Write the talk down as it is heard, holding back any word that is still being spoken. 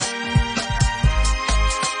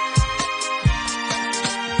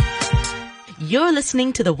You're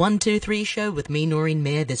listening to the 123 show with me, Noreen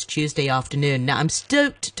Mayer, this Tuesday afternoon. Now, I'm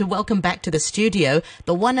stoked to welcome back to the studio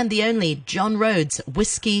the one and the only John Rhodes,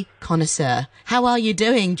 Whisky connoisseur. How are you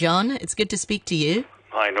doing, John? It's good to speak to you.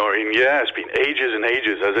 Hi, Noreen. Yeah, it's been ages and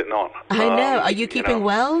ages, has it not? I know. Are you keeping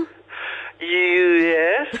well?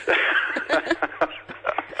 Yes.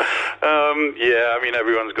 Yeah, I mean,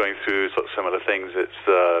 everyone's going through sort of similar things. It's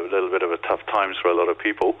a little bit of a tough times for a lot of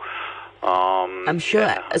people. I'm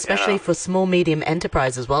sure, especially for small, medium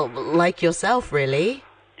enterprises, well, like yourself, really.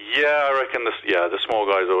 Yeah, I reckon the small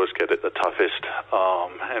guys always get it the toughest.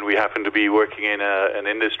 And we happen to be working in an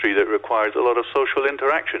industry that requires a lot of social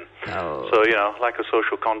interaction. Oh. So, like a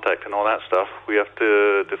social contact and all that stuff, we have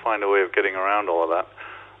to find a way of getting around all of that.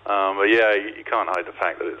 But yeah, you can't hide the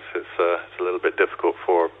fact that it's a little bit difficult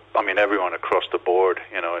for, everyone across the board,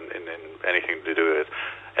 in anything to do with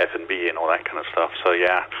F&B and all that kind of stuff. So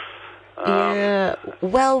yeah. Yeah,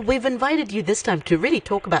 well, we've invited you this time to really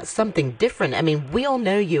talk about something different. I mean, we all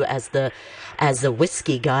know you as the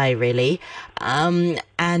whiskey guy, really. And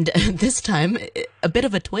this time, a bit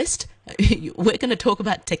of a twist. We're going to talk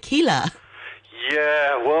about tequila.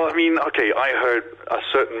 Yeah, well, I heard a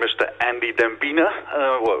certain Mr. Andy Dembina,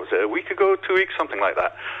 what was it, a week ago, 2 weeks, something like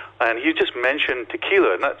that. And he just mentioned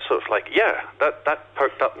tequila, and that's sort of like, that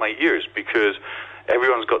perked up my ears, because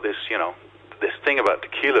everyone's got this, this thing about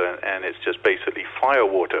tequila, and it's just basically fire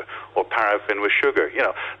water or paraffin with sugar,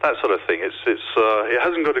 that sort of thing. It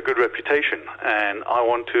hasn't got a good reputation, and I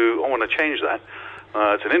want to change that.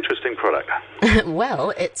 It's an interesting product.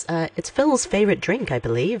 Well, it's Phil's favorite drink, I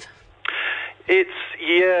believe.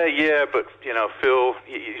 But Phil,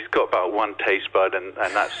 he's got about one taste bud, and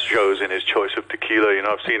that shows in his choice of tequila.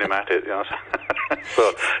 I've seen him at it.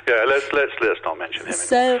 So yeah, let's not mention him.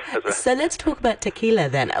 So let's talk about tequila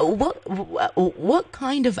then. What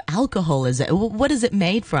kind of alcohol is it? What is it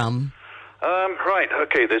made from? Right.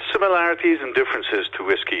 Okay. There's similarities and differences to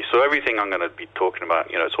whiskey. So everything I'm going to be talking about,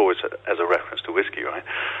 it's always as a reference to whiskey, right?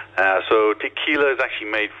 So tequila is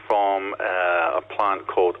actually made from a plant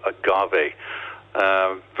called agave,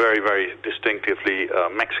 very, very distinctively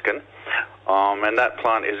Mexican. And that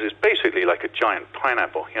plant is basically like a giant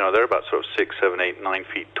pineapple. They're about sort of 6, 7, 8, 9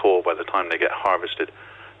 feet tall by the time they get harvested.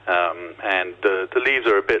 And the leaves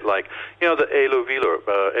are a bit like, the aloe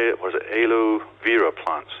vera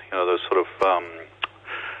plants, those sort of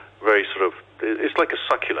very sort of, it's like a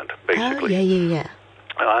succulent, basically. Oh, yeah.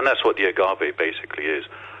 And that's what the agave basically is.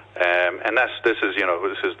 And this is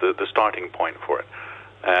the starting point for it.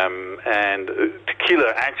 And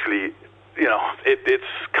tequila actually, it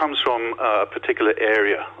comes from a particular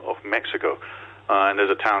area of Mexico, and there's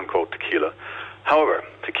a town called Tequila. However,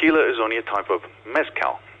 tequila is only a type of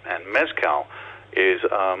mezcal, and mezcal is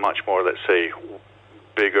much more, let's say,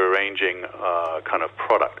 bigger ranging kind of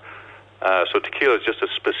product. So tequila is just a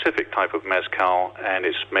specific type of mezcal, and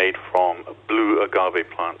it's made from blue agave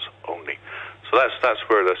plants only. So that's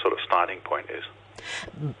where the sort of starting point is.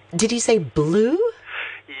 Did you say blue?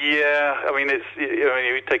 Yeah,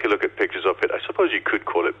 you take a look at pictures of it. I suppose you could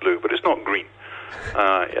call it blue, but it's not green.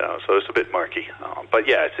 So it's a bit murky. But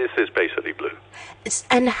yeah, it's basically blue.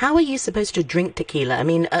 And how are you supposed to drink tequila? I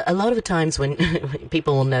mean, a lot of the times when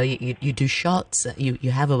people will know you do shots,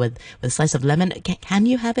 you have it with a slice of lemon. Can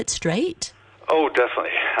you have it straight? Oh,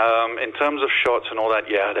 definitely. In terms of shots and all that,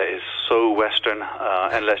 yeah, that is so Western,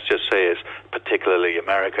 and let's just say it's particularly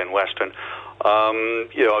American Western.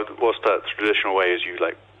 What's that traditional way is you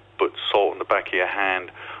put salt in the back of your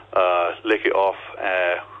hand, lick it off,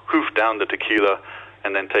 hoof down the tequila,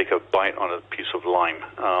 and then take a bite on a piece of lime.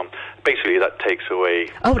 Basically, that takes away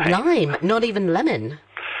pain. Lime, not even lemon.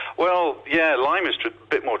 Well, yeah, lime is a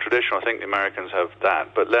bit more traditional. I think the Americans have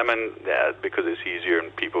that. But lemon, yeah, because it's easier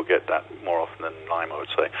and people get that more often than lime, I would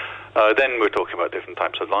say. Then we're talking about different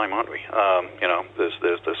types of lime, aren't we? There's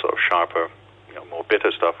the sort of sharper, more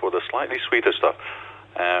bitter stuff, or the slightly sweeter stuff.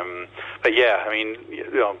 But yeah,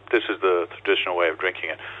 this is the traditional way of drinking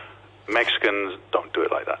it. Mexicans don't do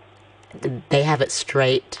it like that. They have it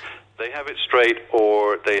straight. They have it straight,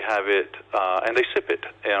 or they have it, and they sip it.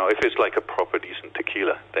 If it's like a proper decent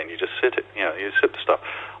tequila, then you just sip it. You sip the stuff.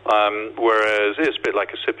 Whereas it's a bit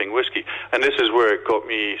like a sipping whiskey. And this is where it got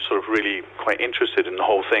me sort of really quite interested in the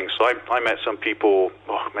whole thing. So I met some people,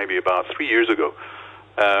 maybe about 3 years ago,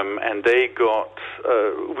 and they got,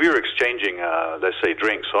 we were exchanging, let's say,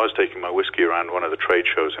 drinks. So I was taking my whiskey around one of the trade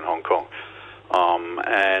shows in Hong Kong.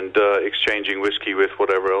 And exchanging whiskey with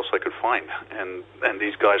whatever else I could find. And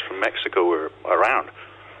these guys from Mexico were around.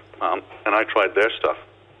 And I tried their stuff.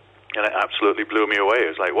 And it absolutely blew me away. It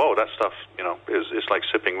was like, whoa, that stuff, it's like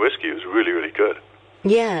sipping whiskey. It was really, really good.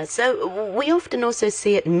 Yeah, so we often also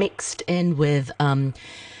see it mixed in with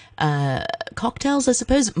cocktails, I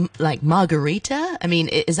suppose, like margarita. I mean,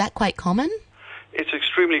 is that quite common? It's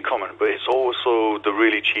extremely common, but it's also the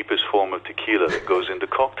really cheapest form of tequila that goes into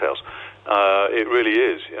cocktails. It really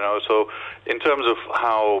is, you know. So in terms of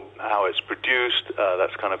how it's produced,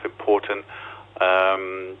 that's kind of important.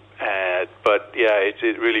 But yeah,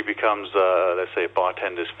 it really becomes, let's say, a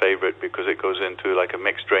bartender's favorite because it goes into like a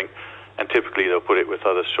mixed drink. And typically they'll put it with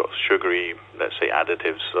other sugary, let's say,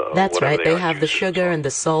 additives. That's right. They have the juices and so sugar on. and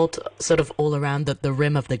the salt sort of all around the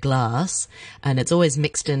rim of the glass, and it's always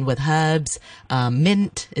mixed in with herbs.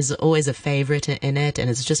 Mint is always a favorite in it, and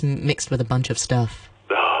it's just mixed with a bunch of stuff.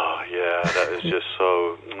 Oh, yeah, that is just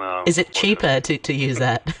so... Is it cheaper to use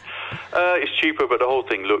that? It's cheaper, but the whole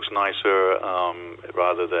thing looks nicer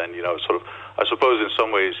rather than, you know, sort of... I suppose in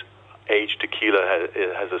some ways, aged tequila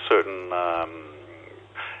has a certain...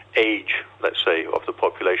 age, let's say, of the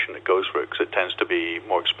population that goes for it, because it tends to be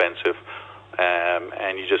more expensive,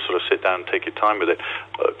 and you just sort of sit down and take your time with it.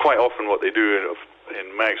 Quite often what they do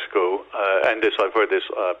in Mexico, and this I've heard this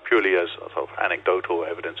purely as sort of anecdotal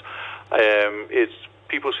evidence, it's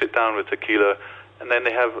people sit down with tequila, and then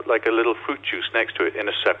they have like a little fruit juice next to it in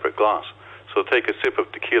a separate glass. So they'll take a sip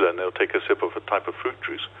of tequila, and they'll take a sip of a type of fruit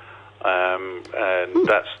juice. And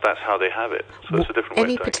that's how they have it. So it's a different way.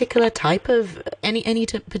 Any particular type of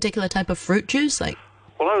particular type of fruit juice, like?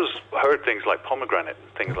 Well, I heard things like pomegranate,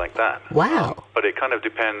 things like that. Wow. But it kind of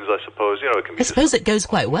depends, I suppose. You know, it can be. I suppose it goes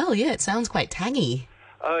quite well. Yeah, it sounds quite tangy.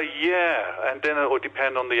 Yeah, and then it will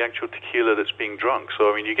depend on the actual tequila that's being drunk.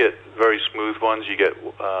 So I mean, you get very smooth ones. You get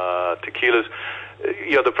tequilas.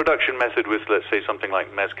 You know, the production method with, let's say, something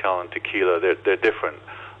like mezcal and tequila, they're different.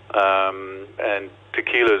 And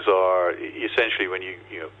tequilas are essentially when you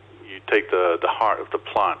take the heart of the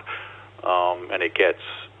plant, and it gets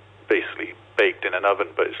basically baked in an oven,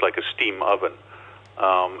 but it's like a steam oven,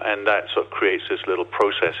 and that sort of creates this little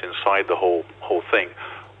process inside the whole thing,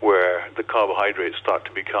 where the carbohydrates start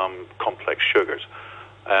to become complex sugars,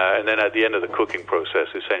 and then at the end of the cooking process,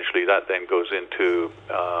 essentially that then goes into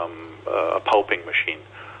a pulping machine.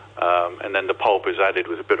 And then the pulp is added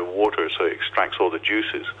with a bit of water, so it extracts all the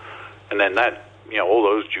juices. And then that, you know, all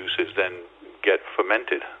those juices then get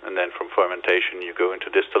fermented. And then from fermentation, you go into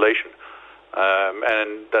distillation.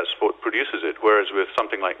 And that's what produces it. Whereas with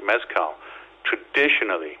something like mezcal,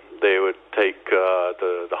 traditionally, they would take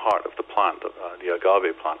the heart of the plant, the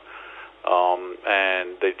agave plant,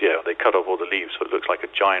 and they cut off all the leaves, so it looks like a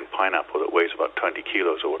giant pineapple that weighs about 20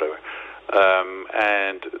 kilos or whatever.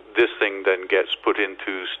 And this thing then gets put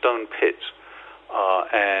into stone pits,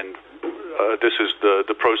 and this is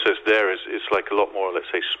the process there is like a lot more,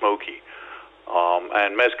 let's say, smoky.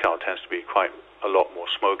 And mezcal tends to be quite a lot more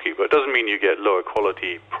smoky, but it doesn't mean you get lower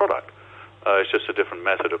quality product. It's just a different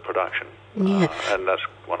method of production, and that's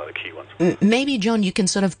one of the key ones. Maybe, John, you can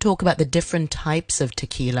sort of talk about the different types of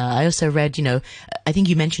tequila. I also read, I think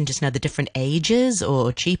you mentioned just now the different ages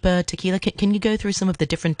or cheaper tequila. Can you go through some of the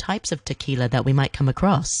different types of tequila that we might come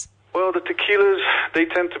across? Well, the tequilas, they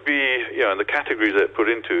tend to be, the categories they're put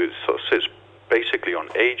into, it sort of sits basically on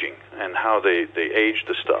aging and how they age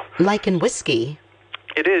the stuff. Like in whiskey?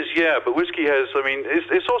 It is, yeah, but whiskey has,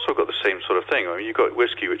 it's also got the same sort of thing. You've got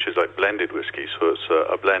whiskey, which is like blended whiskey, so it's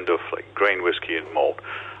a blend of like grain whiskey and malt,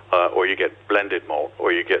 or you get blended malt,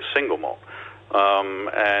 or you get single malt.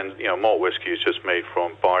 And, malt whiskey is just made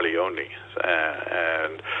from barley only.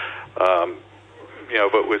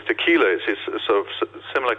 But with tequila, it's sort of similar